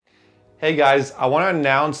Hey guys, I want to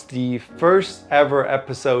announce the first ever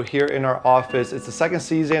episode here in our office. It's the second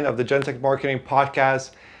season of the Gentech Marketing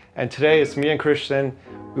Podcast, and today it's me and Christian.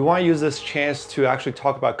 We want to use this chance to actually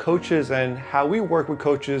talk about coaches and how we work with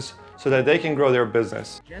coaches so that they can grow their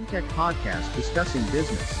business. Gentech Podcast discussing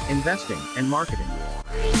business, investing, and marketing.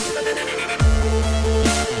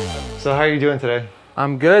 So how are you doing today?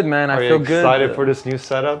 I'm good, man. I feel good. Are you excited for this new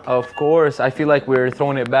setup? Of course. I feel like we're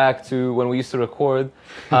throwing it back to when we used to record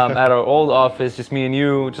at our old office, just me and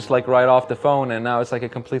you, just like right off the phone. And now it's like a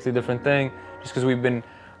completely different thing just because we've been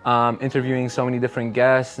interviewing so many different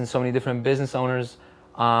guests and so many different business owners.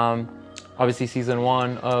 Obviously, season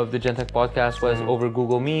 1 of the Gentech podcast was over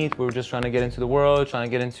Google Meet. We were just trying to get into the world, trying to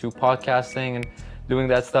get into podcasting and doing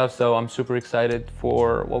that stuff. So I'm super excited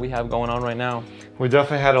for what we have going on right now. We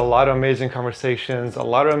definitely had a lot of amazing conversations, a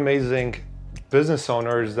lot of amazing business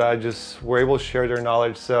owners that just were able to share their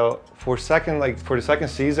knowledge. So for the second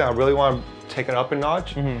season, I really want to take it up a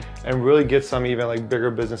notch and really get some even like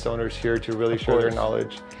bigger business owners here to really share their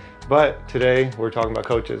knowledge. But today we're talking about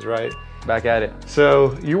coaches, right? Back at it.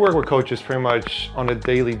 So you work with coaches pretty much on a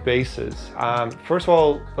daily basis. First of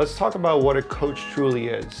all, let's talk about what a coach truly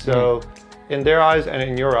is. So in their eyes and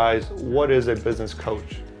in your eyes, what is a business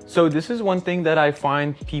coach? So this is one thing that I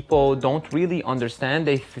find people don't really understand.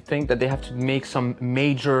 They think that they have to make some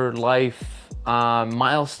major life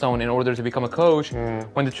milestone in order to become a coach.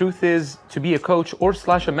 When the truth is, to be a coach or /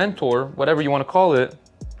 a mentor, whatever you want to call it,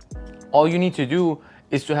 all you need to do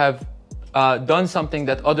is to have done something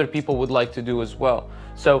that other people would like to do as well.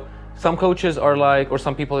 So some coaches are like, or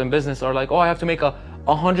some people in business are like, oh, I have to make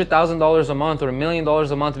 $100,000 a month or $1 million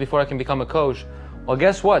a month before I can become a coach. Well,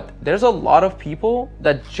 guess what? There's a lot of people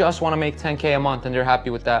that just want to make 10K a month and they're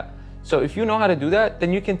happy with that. So if you know how to do that,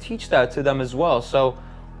 then you can teach that to them as well. So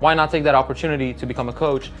why not take that opportunity to become a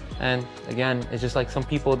coach? And again, it's just like some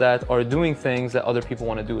people that are doing things that other people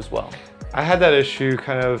want to do as well. I had that issue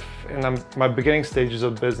kind of in my beginning stages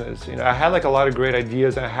of business. You know, I had like a lot of great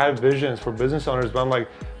ideas and I had visions for business owners, but I'm like,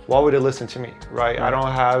 why would they listen to me, right? I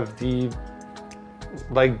don't have the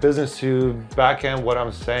business to back end what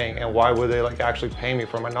I'm saying, and why would they actually pay me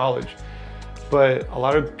for my knowledge? But a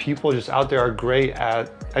lot of people just out there are great at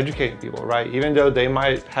educating people, right? Even though they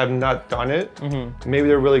might have not done it, maybe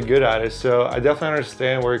they're really good at it. So I definitely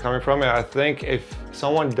understand where you're coming from, and I think if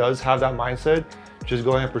someone does have that mindset, just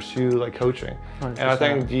go ahead and pursue coaching. 100%. And I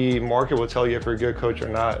think the market will tell you if you're a good coach or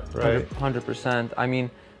not, right? 100%. I mean,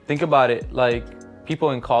 think about it. Like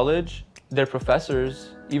people in college, they're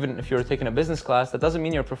professors. Even if you're taking a business class, that doesn't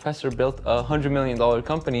mean your professor built a $100 million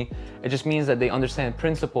company. It just means that they understand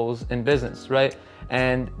principles in business, right?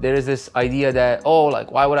 And there is this idea that,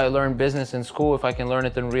 why would I learn business in school if I can learn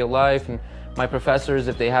it in real life? And my professors,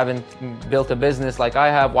 if they haven't built a business like I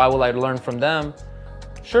have, why will I learn from them?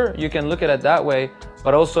 Sure, you can look at it that way,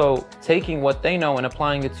 but also taking what they know and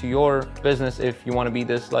applying it to your business if you want to be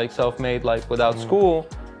this self-made without school.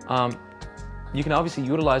 You can obviously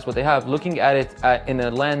utilize what they have. Looking at it in a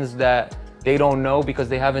lens that they don't know because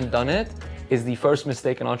they haven't done it is the first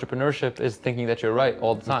mistake in entrepreneurship, is thinking that you're right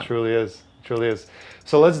all the time. It truly is. It truly is.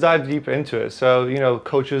 So let's dive deep into it. So,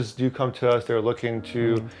 coaches do come to us. They're looking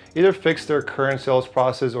to either fix their current sales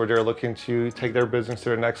process or they're looking to take their business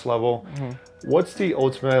to the next level. What's the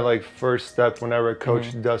ultimate first step whenever a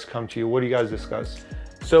coach does come to you? What do you guys discuss?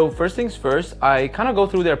 So first things first, I kind of go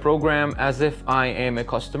through their program as if I am a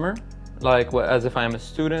customer. As if I am a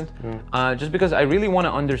student, just because I really want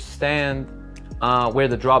to understand where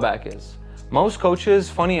the drawback is. Most coaches,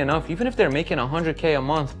 funny enough, even if they're making 100K a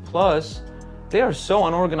month plus, they are so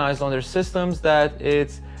unorganized on their systems that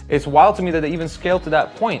it's wild to me that they even scale to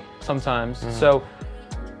that point sometimes. So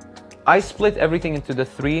I split everything into the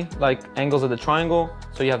 3 angles of the triangle.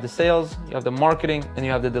 So you have the sales, you have the marketing, and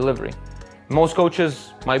you have the delivery. Most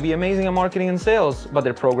coaches might be amazing at marketing and sales, but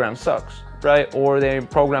their program sucks, right? Or their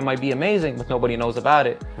program might be amazing, but nobody knows about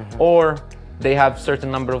it. Or they have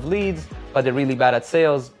certain number of leads, but they're really bad at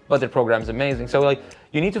sales, but their program's amazing. So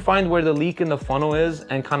you need to find where the leak in the funnel is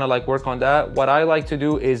and kind of work on that. What I like to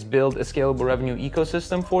do is build a scalable revenue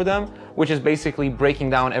ecosystem for them, which is basically breaking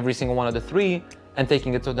down every single one of the 3 and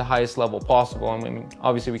taking it to the highest level possible. I mean,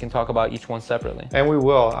 obviously we can talk about each one separately. And we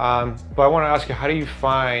will, but I want to ask you, how do you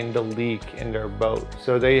find the leak in their boat?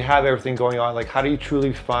 So they have everything going on, how do you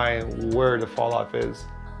truly find where the fall off is?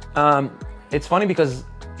 It's funny because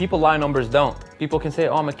people lie, numbers don't. People can say,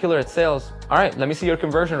 I'm a killer at sales. All right, let me see your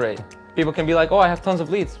conversion rate. People can be like, I have tons of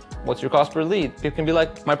leads. What's your cost per lead? People can be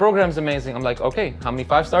like, my program's amazing. I'm like, okay, how many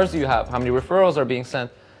 5 stars do you have? How many referrals are being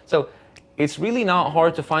sent? So it's really not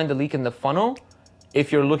hard to find the leak in the funnel if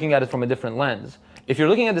you're looking at it from a different lens. If you're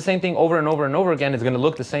looking at the same thing over and over and over again, it's going to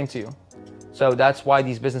look the same to you. So that's why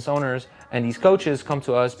these business owners and these coaches come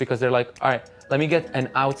to us, because they're like, all right, let me get an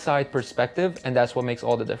outside perspective, and that's what makes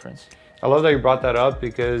all the difference. I love that you brought that up,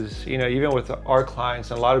 because even with our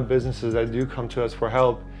clients and a lot of businesses that do come to us for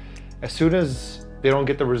help, as soon as they don't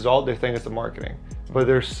get the result, they think it's the marketing. But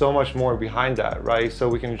there's so much more behind that, right? So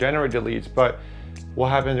we can generate the leads, but what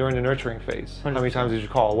happened during the nurturing phase? 100%. How many times did you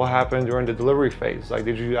call? What happened during the delivery phase? Like,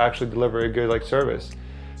 did you actually deliver a good service?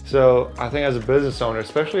 So I think as a business owner,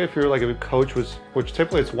 especially if you're like a coach, which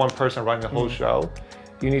typically it's one person running the whole show,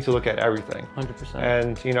 you need to look at everything. 100%.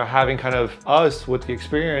 And having kind of us with the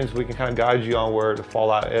experience, we can kind of guide you on where the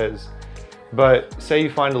fallout is. But say you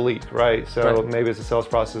find a lead, right? So maybe it's a sales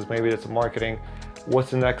process, maybe it's a marketing.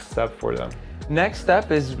 What's the next step for them? Next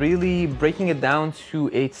step is really breaking it down to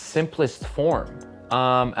its simplest form,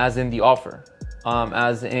 as in the offer,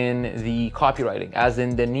 as in the copywriting, as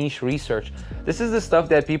in the niche research. This is the stuff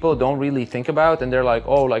that people don't really think about, and they're like,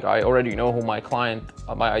 oh, like I already know who my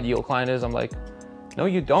ideal client is. I'm like, no,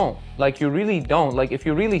 you don't. Like, you really don't. Like, if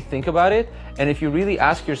you really think about it, and if you really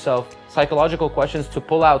ask yourself psychological questions to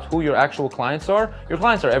pull out who your actual clients are, your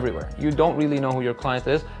clients are everywhere. You don't really know who your client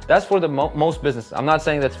is. That's for the most businesses. I'm not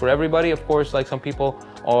saying that's for everybody. Of course, like some people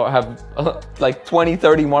have like 20,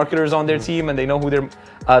 30 marketers on their team, and they know who their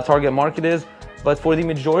target market is. But for the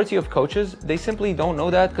majority of coaches, they simply don't know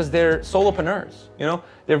that, because they're solopreneurs.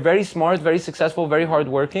 They're very smart, very successful, very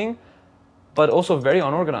hardworking, but also very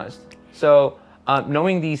unorganized. So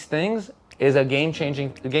knowing these things is a game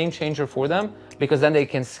changer for them, because then they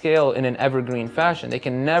can scale in an evergreen fashion. They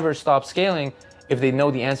can never stop scaling if they know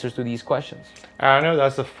the answers to these questions. I know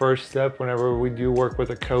that's the first step whenever we do work with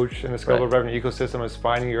a coach in the scalable revenue ecosystem, is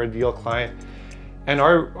finding your ideal client. And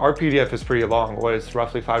our PDF is pretty long. It's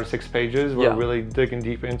roughly 5 to 6 pages. We're really digging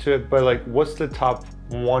deep into it. But like, what's the top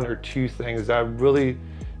 1 or 2 things that really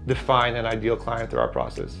define an ideal client through our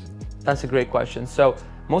process? That's a great question. So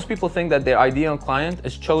most people think that their ideal client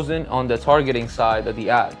is chosen on the targeting side of the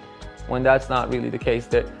ad, when that's not really the case.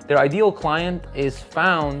 Their ideal client is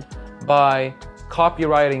found by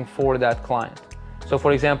copywriting for that client. So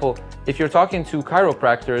for example, if you're talking to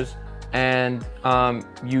chiropractors, and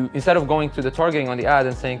you, instead of going to the targeting on the ad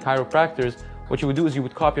and saying chiropractors, what you would do is you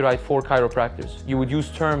would copyright for chiropractors. You would use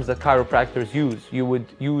terms that chiropractors use. You would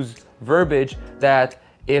use verbiage that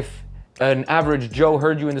if an average Joe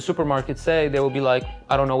heard you in the supermarket say, they will be like,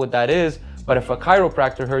 I don't know what that is. But if a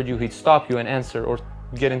chiropractor heard you, he'd stop you and answer or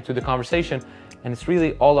get into the conversation. And it's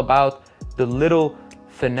really all about the little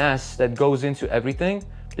finesse that goes into everything.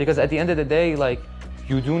 Because at the end of the day, like,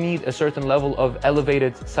 you do need a certain level of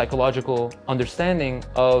elevated psychological understanding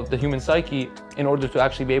of the human psyche in order to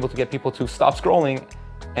actually be able to get people to stop scrolling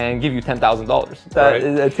and give you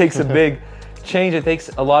 $10,000. It takes a big change. It takes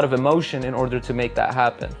a lot of emotion in order to make that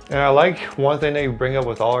happen. And I like one thing that you bring up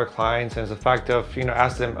with all our clients is the fact of,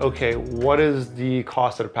 ask them, okay, what is the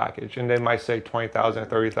cost of the package? And they might say 20,000,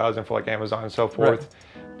 30,000 for like Amazon and so forth.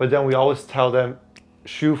 But then we always tell them,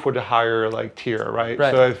 shoot for the higher tier, right?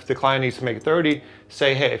 So if the client needs to make 30,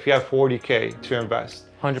 say, hey, if you have 40K to invest,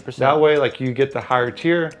 100%. That way, you get the higher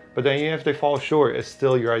tier, but then even if they fall short, it's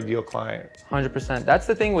still your ideal client. 100%. That's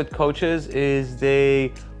the thing with coaches, is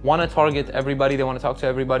they want to target everybody. They want to talk to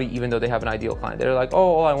everybody, even though they have an ideal client. They're like,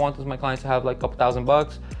 oh, all I want is my clients to have like a couple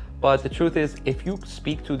 $1,000. But the truth is, if you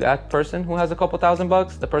speak to that person who has a couple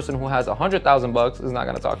 $1,000, the person who has $100,000 is not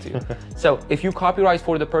going to talk to you. So if you copyright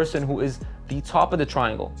for the person who is the top of the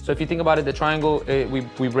triangle. So if you think about it, the triangle,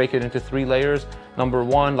 we break it into 3 layers. Number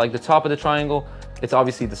 1, like the top of the triangle, it's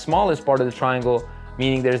obviously the smallest part of the triangle,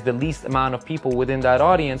 meaning there's the least amount of people within that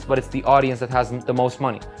audience, but it's the audience that has the most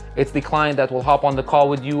money. It's the client that will hop on the call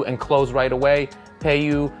with you and close right away, pay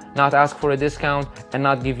you, not ask for a discount, and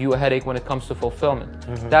not give you a headache when it comes to fulfillment.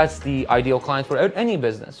 That's the ideal client for any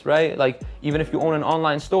business, right? Like, even if you own an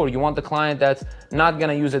online store, you want the client that's not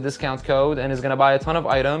gonna use a discount code and is gonna buy a ton of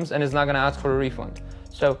items and is not gonna ask for a refund.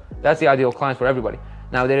 So that's the ideal client for everybody.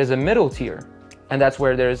 Now there is a middle tier, and that's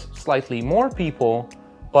where there's slightly more people,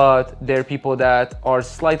 but they're people that are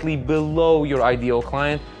slightly below your ideal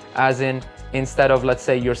client, as in, instead of, let's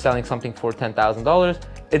say you're selling something for $10,000,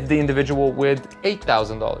 it's the individual with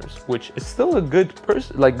 $8,000, which is still a good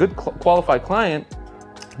person, like good qualified client.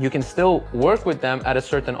 You can still work with them at a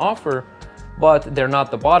certain offer, but they're not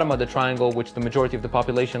the bottom of the triangle, which the majority of the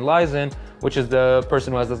population lies in, which is the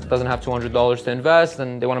person who doesn't have $200 to invest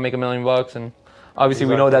and they want to make $1 million, and obviously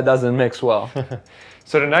we know that doesn't mix well.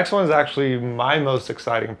 So the next one is actually my most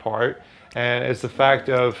exciting part, and it's the fact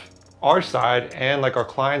of our side and like our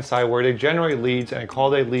client side, where they generate leads and call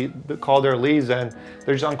their leads, and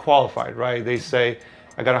they're just unqualified, right? They say,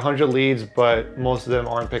 I got 100 leads, but most of them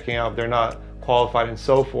aren't picking up. They're not qualified and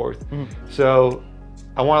so forth. So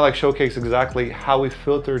I want to like showcase exactly how we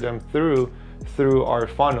filter them through our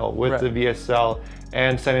funnel with the VSL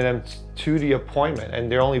and sending them to the appointment, and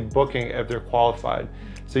they're only booking if they're qualified.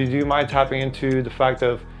 So do you mind tapping into the fact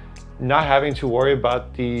of not having to worry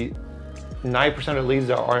about the 90% of leads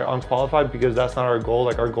that are unqualified, because that's not our goal.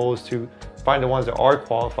 Like our goal is to find the ones that are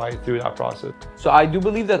qualified through that process. So I do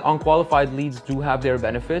believe that unqualified leads do have their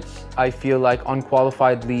benefits. I feel like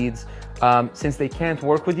unqualified leads, since they can't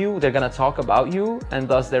work with you, they're gonna talk about you, and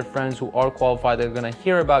thus their friends who are qualified, they're gonna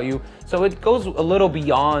hear about you. So it goes a little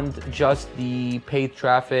beyond just the paid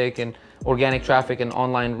traffic and organic traffic and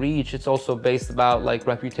online reach. It's also based about like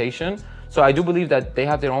reputation. So I do believe that they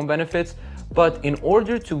have their own benefits, but in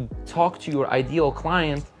order to talk to your ideal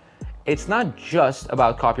client, it's not just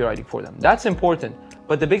about copywriting for them. That's important,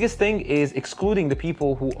 but the biggest thing is excluding the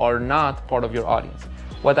people who are not part of your audience.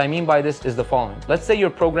 What I mean by this is the following. Let's say your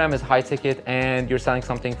program is high ticket and you're selling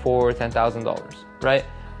something for $10,000, right?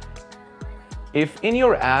 If in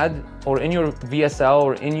your ad or in your VSL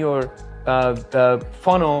or in your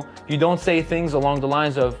funnel, you don't say things along the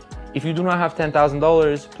lines of, if you do not have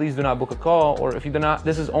 $10,000, please do not book a call, or if you do not,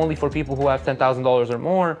 this is only for people who have $10,000 or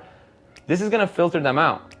more, this is gonna filter them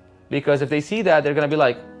out. Because if they see that, they're gonna be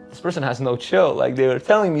like, this person has no chill. Like they're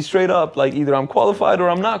telling me straight up, like either I'm qualified or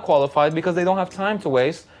I'm not qualified, because they don't have time to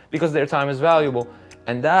waste, because their time is valuable.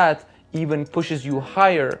 And that even pushes you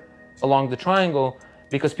higher along the triangle,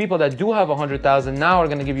 because people that do have 100,000 now are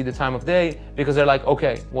gonna give you the time of day, because they're like,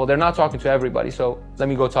 okay, well, they're not talking to everybody, so let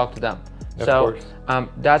me go talk to them. So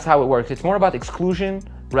that's how it works. It's more about exclusion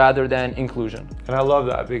rather than inclusion. And I love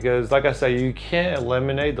that, because like I said, you can't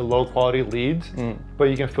eliminate the low quality leads, but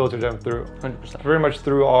you can filter them through. 100%. Pretty much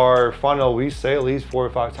through our funnel, we say at least 4 or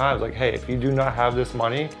 5 times, like, hey, if you do not have this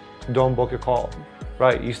money, don't book a call,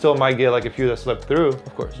 right? You still might get like a few that slip through,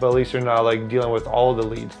 of course, but at least you're not like dealing with all the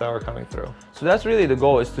leads that are coming through. So that's really the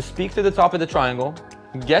goal, is to speak to the top of the triangle,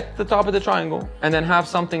 get the top of the triangle, and then have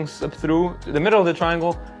something slip through the middle of the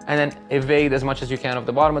triangle, and then evade as much as you can of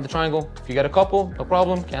the bottom of the triangle. If you get a couple, no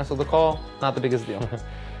problem, cancel the call, not the biggest deal.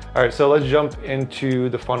 All right, so let's jump into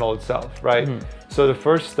the funnel itself, right? So the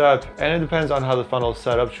first step, and it depends on how the funnel is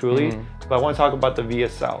set up truly, but I want to talk about the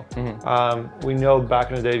VSL. We know back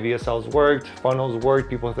in the day, VSLs worked, funnels worked,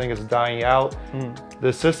 people think it's dying out.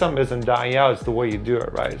 The system isn't dying out, it's the way you do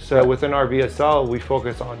it, right? So within our VSL, we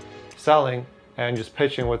focus on selling and just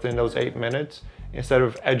pitching within those 8 minutes instead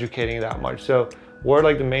of educating that much. So what are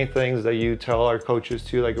like the main things that you tell our coaches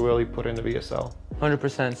to like really put in the VSL?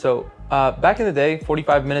 100%. So back in the day,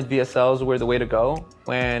 45-minute VSLs were the way to go,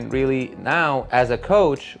 when really now as a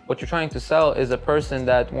coach, what you're trying to sell is a person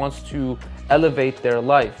that wants to elevate their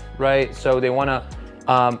life, right? So they want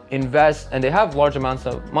to invest, and they have large amounts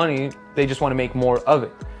of money, they just want to make more of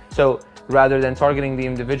it. So rather than targeting the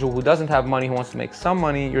individual who doesn't have money, who wants to make some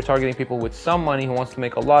money, you're targeting people with some money who wants to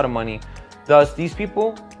make a lot of money. Thus, these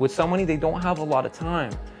people with some money, they don't have a lot of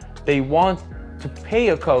time. They want to pay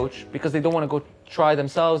a coach because they don't want to go try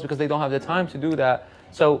themselves, because they don't have the time to do that.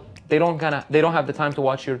 So they don't have the time to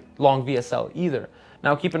watch your long VSL either.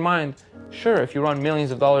 Now, keep in mind, sure, if you run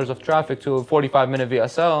millions of dollars of traffic to a 45-minute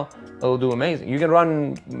VSL, it'll do amazing. You can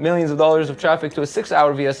run millions of dollars of traffic to a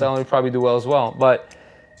 6-hour VSL and it'll probably do well as well. But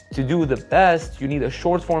to do the best, you need a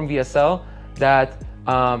short form VSL that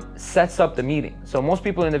sets up the meeting. So most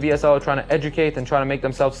people in the VSL are trying to educate and trying to make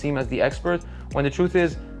themselves seem as the expert, when the truth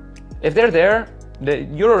is, if they're there,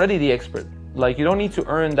 you're already the expert. Like, you don't need to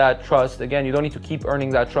earn that trust. Again, you don't need to keep earning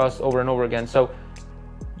that trust over and over again. So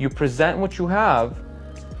you present what you have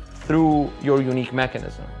through your unique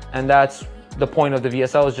mechanism. And that's the point of the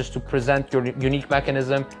VSL, is just to present your unique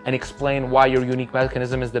mechanism and explain why your unique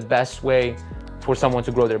mechanism is the best way for someone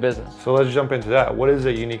to grow their business. So let's jump into that. What is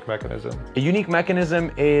a unique mechanism? A unique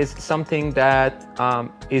mechanism is something that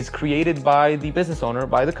is created by the business owner,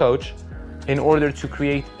 by the coach, in order to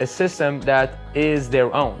create a system that is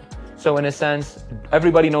their own. So in a sense,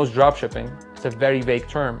 everybody knows dropshipping. It's a very vague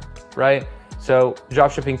term, right? So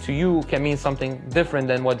dropshipping to you can mean something different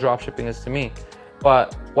than what dropshipping is to me.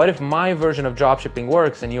 But what if my version of dropshipping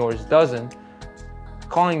works and yours doesn't?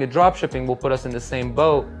 Calling it dropshipping will put us in the same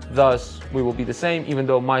boat. Thus, we will be the same, even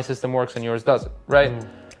though my system works and yours doesn't, right?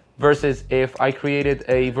 Versus if I created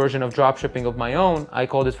a version of dropshipping of my own, I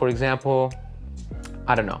called it, for example,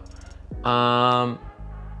 I don't know,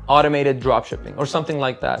 automated dropshipping or something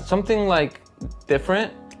like that. Something like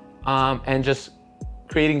different, and just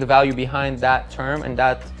creating the value behind that term and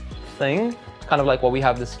that thing, kind of like what we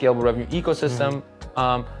have the scalable revenue ecosystem.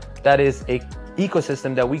 That is a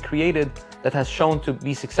ecosystem that we created that has shown to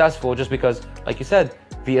be successful, just because, like you said,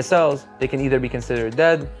 VSLs, they can either be considered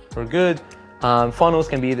dead or good. Funnels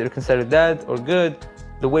can be either considered dead or good.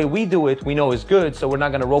 The way we do it, we know is good, so we're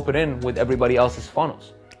not gonna rope it in with everybody else's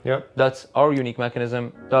funnels. Yep. That's our unique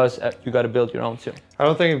mechanism. Thus, you gotta build your own too. I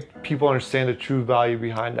don't think people understand the true value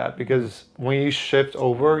behind that, because when you shift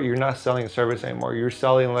over, you're not selling a service anymore. You're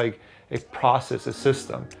selling like a process, a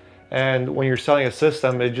system. And when you're selling a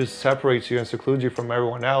system, it just separates you and secludes you from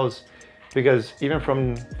everyone else, because even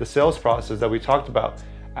from the sales process that we talked about,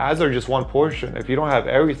 ads are just one portion. If you don't have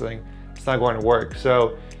everything, it's not going to work.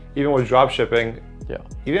 So even with drop shipping,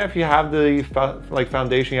 even if you have the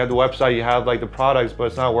foundation, you have the website, you have like the products, but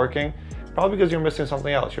it's not working, probably because you're missing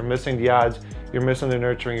something else. You're missing the ads, you're missing the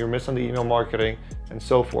nurturing, you're missing the email marketing, and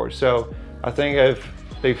so forth. So I think if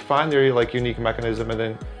they find their like unique mechanism and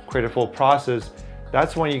then create a full process,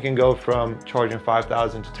 that's when you can go from charging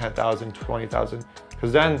 5,000 to 10,000, 20,000,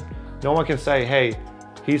 because then no one can say, hey,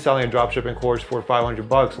 he's selling a dropshipping course for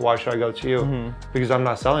 $500. Why should I go to you? Because I'm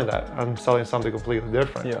not selling that. I'm selling something completely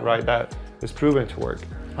different, right? That is proven to work.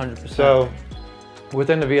 100%. So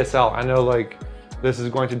within the VSL, I know like this is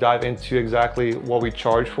going to dive into exactly what we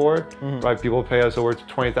charge for it, right? People pay us over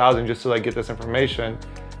 20,000 just to like get this information.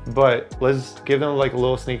 But let's give them like a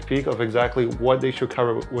little sneak peek of exactly what they should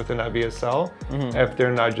cover within that VSL if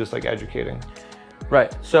they're not just like educating.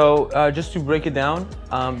 Right, so just to break it down,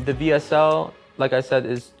 the VSL, like I said,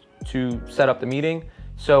 is to set up the meeting.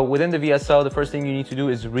 So within the VSL, the first thing you need to do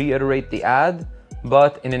is reiterate the ad,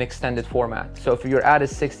 but in an extended format. So if your ad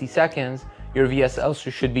is 60 seconds, your VSL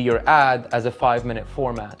should be your ad as a 5-minute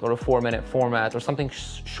format or a 4-minute format or something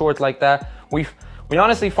short like that. We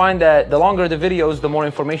honestly find that the longer the videos, the more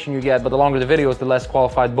information you get, but the longer the videos, the less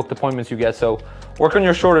qualified booked appointments you get. So work on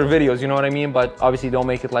your shorter videos, you know what I mean? But obviously don't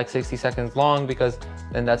make it like 60 seconds long, because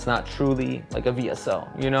then that's not truly like a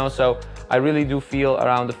VSL, you know? So I really do feel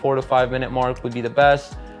around the 4 to 5 minute mark would be the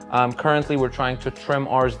best. Currently we're trying to trim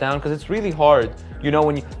ours down because it's really hard. You know,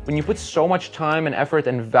 when you put so much time and effort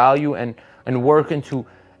and value and work into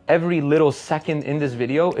every little second in this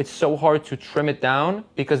video, it's so hard to trim it down,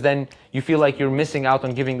 because then you feel like you're missing out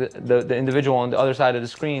on giving the individual on the other side of the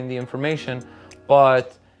screen the information.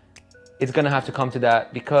 But it's gonna have to come to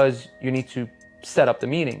that, because you need to set up the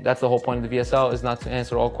meeting. That's the whole point of the VSL, is not to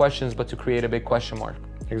answer all questions, but to create a big question mark.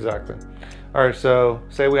 Exactly. All right, so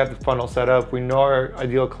say we have the funnel set up, we know our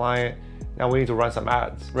ideal client, now we need to run some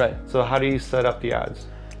ads. Right. So how do you set up the ads?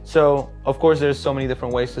 So of course there's so many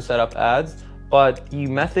different ways to set up ads, but the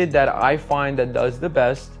method that I find that does the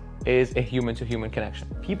best is a human-to-human connection.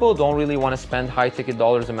 People don't really want to spend high-ticket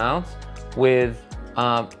dollars amounts with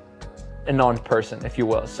a non-person, if you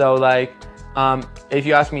will. So like, if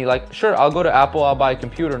you ask me, like, sure, I'll go to Apple, I'll buy a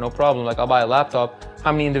computer, no problem. Like, I'll buy a laptop.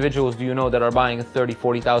 How many individuals do you know that are buying a $30,000,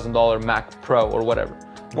 $40,000 Mac Pro or whatever?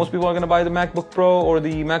 Most people are gonna buy the MacBook Pro or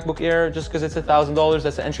the MacBook Air just because it's $1,000.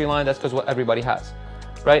 That's the entry line. That's because what everybody has,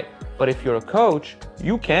 right? But if you're a coach,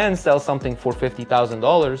 you can sell something for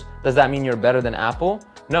 $50,000. Does that mean you're better than Apple?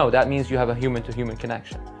 No, that means you have a human-to-human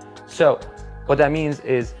connection. So what that means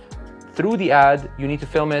is, through the ad, you need to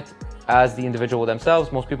film it as the individual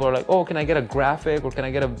themselves. Most people are like, oh, can I get a graphic or can I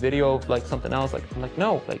get a video of like something else? Like, I'm like,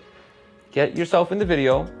 no, like get yourself in the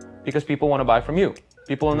video, because people want to buy from you.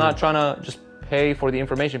 People are not trying to just pay for the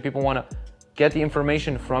information. People want to get the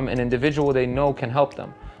information from an individual they know can help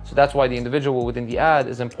them. So that's why the individual within the ad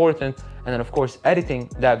is important. And then of course, editing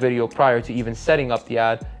that video prior to even setting up the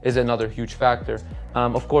ad is another huge factor.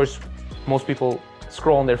 Of course, most people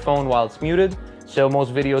scroll on their phone while it's muted. So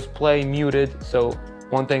most videos play muted. So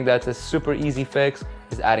one thing that's a super easy fix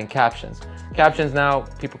is adding captions. Captions now,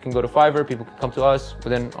 people can go to Fiverr, people can come to us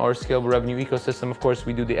within our scalable revenue ecosystem. Of course,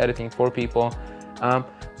 we do the editing for people.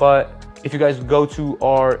 But if you guys go to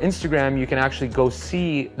our Instagram, you can actually go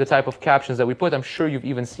see the type of captions that we put. I'm sure you've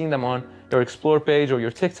even seen them on your Explore page or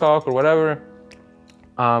your TikTok or whatever.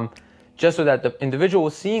 Just so that the individual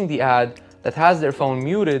seeing the ad that has their phone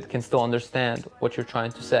muted can still understand what you're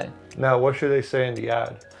trying to say. Now, what should they say in the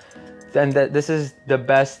ad? And this is the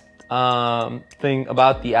best thing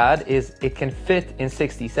about the ad, is it can fit in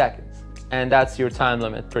 60 seconds. And that's your time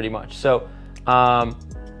limit pretty much. So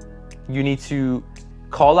you need to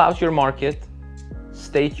call out your market,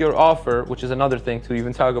 state your offer, which is another thing to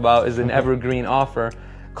even talk about, is an evergreen offer.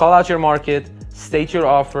 Call out your market, state your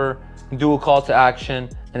offer, do a call to action,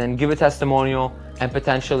 and then give a testimonial, and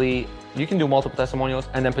potentially, you can do multiple testimonials,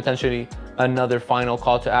 and then potentially another final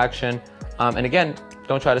call to action. And again,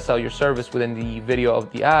 don't try to sell your service within the video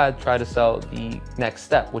of the ad, try to sell the next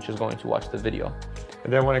step, which is going to watch the video.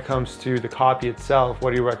 And then when it comes to the copy itself, what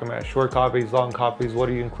do you recommend? Short copies, long copies, what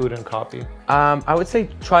do you include in copy? I would say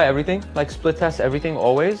try everything, like split test everything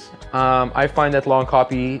always. I find that long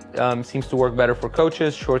copy seems to work better for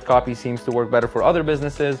coaches, short copy seems to work better for other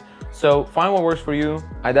businesses. So find what works for you.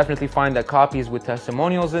 I definitely find that copies with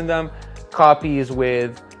testimonials in them, copies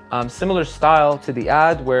with similar style to the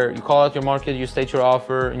ad where you call out your market, you state your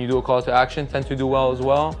offer, and you do a call to action tend to do well as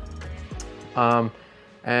well.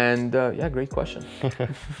 Yeah, great question.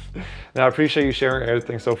 Now, I appreciate you sharing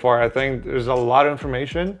everything so far. I think there's a lot of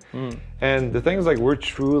information, and the thing is, like, we're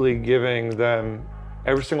truly giving them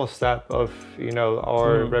every single step of, you know,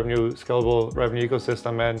 our revenue, scalable revenue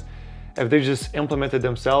ecosystem, and if they just implemented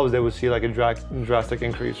themselves, they would see like a drastic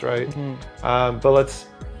increase, right? But let's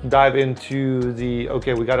dive into the,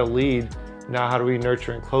 okay, we got a lead, now how do we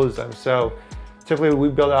nurture and close them? So typically we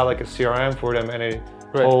build out like a CRM for them and a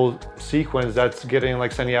whole sequence that's getting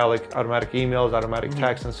like sending out like automatic emails, automatic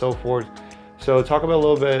texts and so forth. So talk about a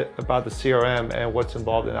little bit about the CRM and what's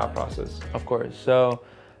involved in that process. Of course. So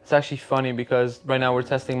it's actually funny because right now we're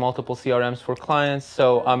testing multiple CRMs for clients.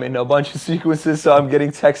 So I'm in a bunch of sequences, so I'm getting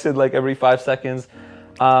texted like every 5 seconds.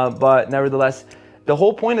 But nevertheless, the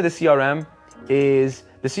whole point of the CRM is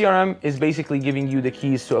basically giving you the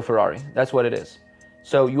keys to a Ferrari. That's what it is.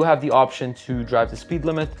 So you have the option to drive the speed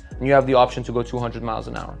limit and you have the option to go 200 miles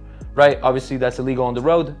an hour, right? Obviously that's illegal on the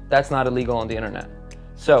road. That's not illegal on the internet.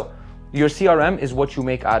 So your CRM is what you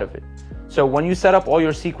make out of it. So when you set up all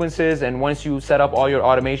your sequences and once you set up all your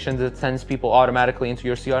automations, it sends people automatically into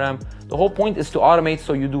your CRM. The whole point is to automate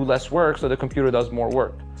so you do less work so the computer does more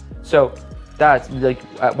work. So that's like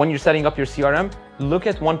when you're setting up your CRM, look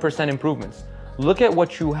at 1% improvements. Look at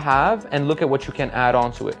what you have and look at what you can add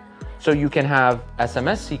on to it. So you can have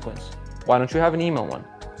SMS sequence. Why don't you have an email one?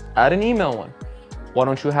 Add an email one. Why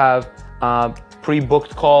don't you have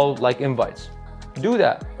pre-booked call like invites? Do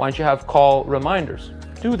that. Why don't you have call reminders?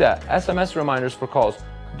 Do that. SMS reminders for calls.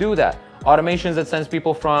 Do that. Automations that sends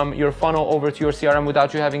people from your funnel over to your CRM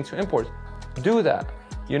without you having to import. Do that.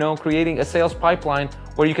 You know, creating a sales pipeline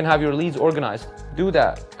where you can have your leads organized. Do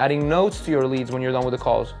that. Adding notes to your leads when you're done with the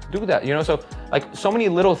calls. Do that. You know, so like so many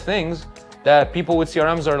little things that people with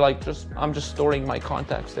CRMs are like, I'm just storing my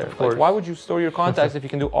contacts there. Like, why would you store your contacts if you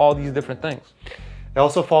can do all these different things? It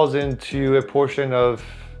also falls into a portion of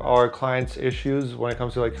our clients' issues when it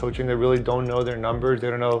comes to like coaching. They really don't know their numbers. They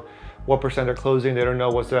don't know what percent they're closing. They don't know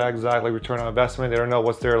what's their exact like return on investment. They don't know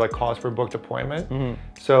what's their like cost per booked appointment.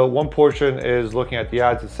 So one portion is looking at the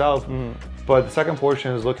ads itself, but the second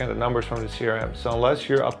portion is looking at the numbers from the CRM. So unless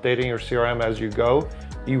you're updating your CRM as you go,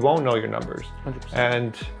 you won't know your numbers. 100%.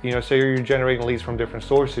 And you know, say you're generating leads from different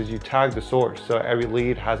sources, you tag the source. So every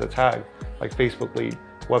lead has a tag, like Facebook lead,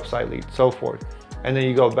 website lead, so forth. And then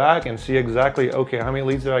you go back and see exactly, okay, how many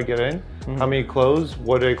leads did I get in? How many closed?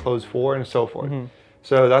 What did I close for? And so forth.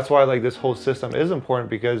 So that's why like this whole system is important,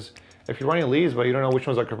 because if you're running leads but you don't know which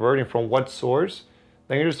ones are converting from what source,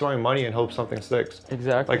 then you're just throwing money and hope something sticks.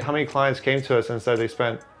 Exactly. Like how many clients came to us and said they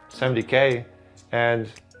spent 70K and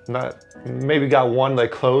not maybe got one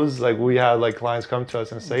like close. Like we had like clients come to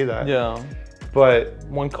us and say that. Yeah. But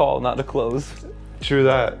one call, not a close. True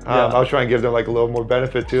that. I was trying to give them like a little more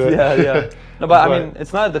benefit to it. Yeah. No, but I mean,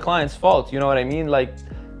 it's not the client's fault. You know what I mean? Like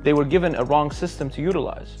they were given a wrong system to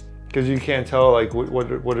utilize. Because you can't tell like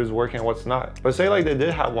what is working and what's not. But say like they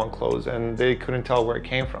did have one close and they couldn't tell where it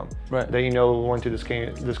came from. Right. Then you know when to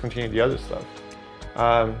discontinue the other stuff.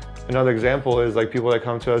 Another example is like people that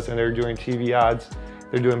come to us and they're doing TV ads,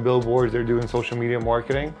 they're doing billboards, they're doing social media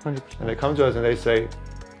marketing. 100%. And they come to us and they say,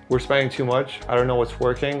 we're spending too much. I don't know what's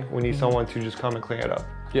working. We need someone to just come and clean it up.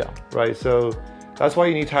 Yeah. Right. So that's why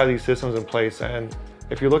you need to have these systems in place. And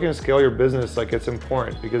if you're looking to scale your business, like it's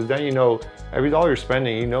important because then you know every dollar you're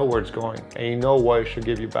spending, you know where it's going and you know what it should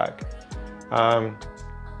give you back.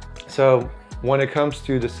 So when it comes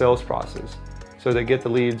to the sales process, so they get the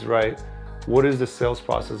leads right, what is the sales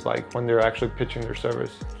process like when they're actually pitching their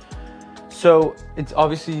service? So it's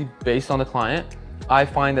obviously based on the client. I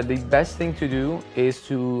find that the best thing to do is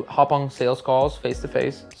to hop on sales calls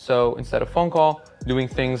face-to-face. So instead of phone call, doing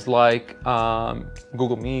things like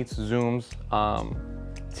Google Meets, Zooms,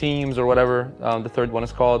 Teams, or whatever the third one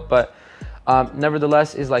is called. But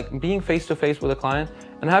nevertheless, is like being face-to-face with a client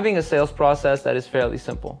and having a sales process that is fairly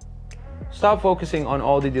simple. Stop focusing on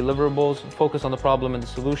all the deliverables, focus on the problem and the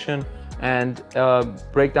solution, and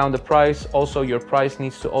break down the price. Also, your price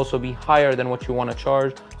needs to also be higher than what you want to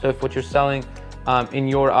charge. So if what you're selling, in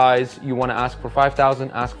your eyes, you want to ask for 5,000,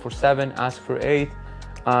 ask for 7, ask for 8,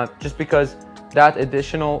 just because that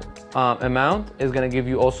additional amount is going to give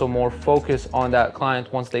you also more focus on that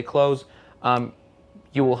client once they close.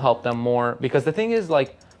 you will help them more. Because the thing is,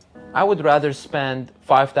 like, I would rather spend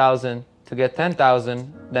 5,000 to get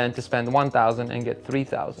 10,000 than to spend 1,000 and get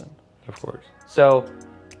 3,000. Of course. So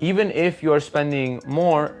even if you're spending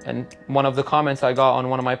more, and one of the comments I got on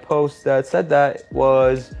one of my posts that said that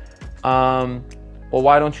was, well,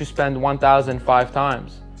 why don't you spend 1,000 5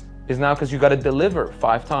 times? Is now because you got to deliver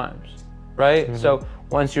 5 times, right? Mm-hmm. So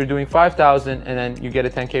once you're doing 5,000 and then you get a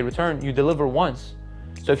 10K return, you deliver once.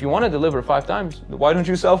 So if you want to deliver 5 times, why don't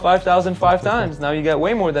you sell 5,000 5 times? Now you get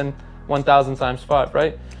way more than 1,000 times 5,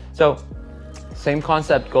 right? So same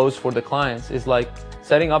concept goes for the clients, is like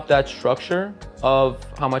setting up that structure of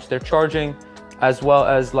how much they're charging, as well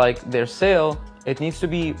as like their sale. It needs to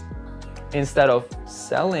be, instead of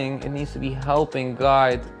selling, it needs to be helping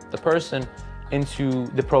guide the person into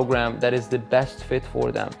the program that is the best fit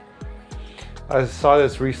for them. I saw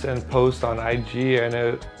this recent post on IG,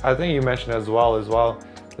 and I think you mentioned as well,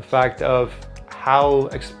 the fact of how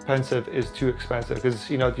expensive is too expensive. Because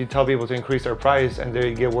you tell people to increase their price and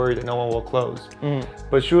they get worried that no one will close.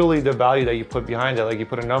 But surely the value that you put behind it, like you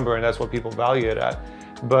put a number and that's what people value it at.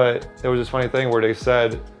 But there was this funny thing where they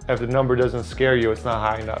said, if the number doesn't scare you, it's not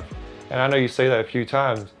high enough. And I know you say that a few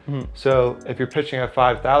times. So if you're pitching at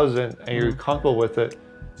 5,000 and you're comfortable with it,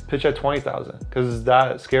 pitch at 20,000, because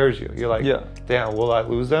that scares you. You're like, damn, will I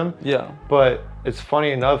lose them? Yeah. But it's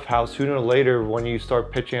funny enough how sooner or later, when you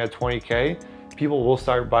start pitching at 20K, people will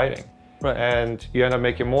start biting. Right. And you end up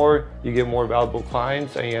making more, you get more valuable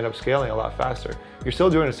clients, and you end up scaling a lot faster. You're still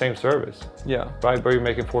doing the same service. Yeah. Right, but you're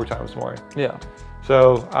making 4 times more. Yeah.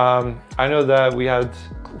 So I know that we had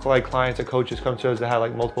like clients and coaches come to us that had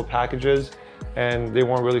like multiple packages, and they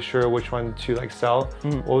weren't really sure which one to like sell.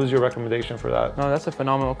 What was your recommendation for that? No, that's a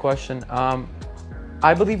phenomenal question.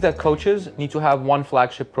 I believe that coaches need to have one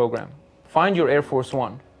flagship program. Find your Air Force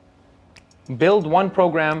One. Build one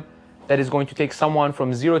program that is going to take someone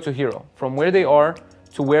from zero to hero, from where they are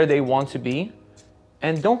to where they want to be.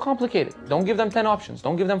 And don't complicate it. Don't give them 10 options.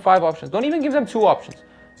 Don't give them 5 options. Don't even give them 2 options.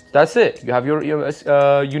 That's it. You have your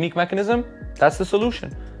unique mechanism. That's the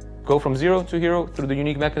solution. Go from zero to hero through the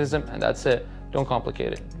unique mechanism, and that's it. Don't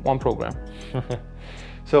complicate it. One program.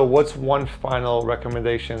 So what's one final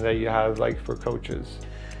recommendation that you have like for coaches?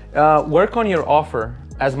 Work on your offer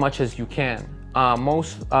as much as you can.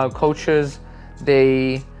 Most coaches,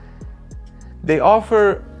 they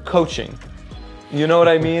offer coaching. You know what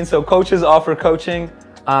I mean? So coaches offer coaching.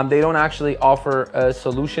 They don't actually offer a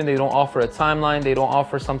solution. They don't offer a timeline. They don't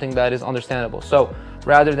offer something that is understandable. So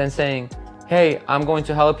rather than saying, hey, I'm going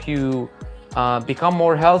to help you become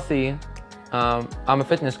more healthy, I'm a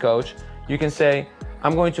fitness coach, you can say,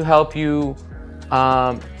 I'm going to help you,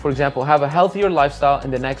 for example, have a healthier lifestyle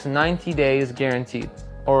in the next 90 days guaranteed,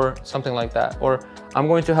 or something like that. Or I'm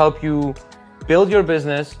going to help you build your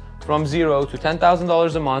business from zero to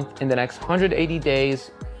 $10,000 a month in the next 180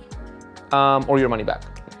 days, or your money back.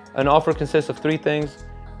 An offer consists of 3 things: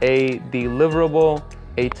 a deliverable,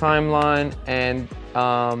 a timeline, and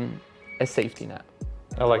a safety net.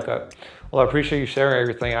 I like that. Well, I appreciate you sharing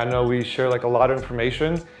everything. I know we share like a lot of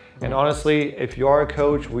information. And honestly, if you are a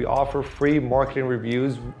coach, we offer free marketing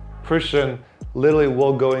reviews. Christian literally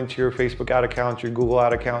will go into your Facebook ad accounts, your Google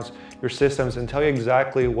ad accounts, your systems, and tell you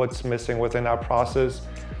exactly what's missing within that process.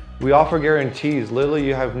 We offer guarantees. Literally,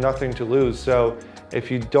 you have nothing to lose. So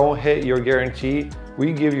if you don't hit your guarantee,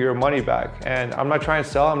 we give you your money back. And I'm not trying to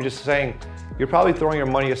sell, I'm just saying you're probably throwing your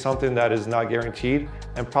money at something that is not guaranteed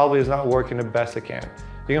and probably is not working the best it can.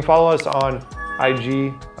 You can follow us on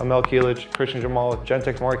IG, Amel Kilic, Christian Jamal,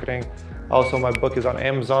 Gentex Marketing. Also, my book is on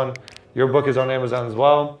Amazon. Your book is on Amazon as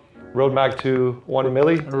well. Roadmap to 1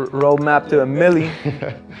 milli. Roadmap to a milli.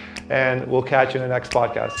 And we'll catch you in the next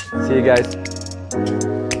podcast. See you guys.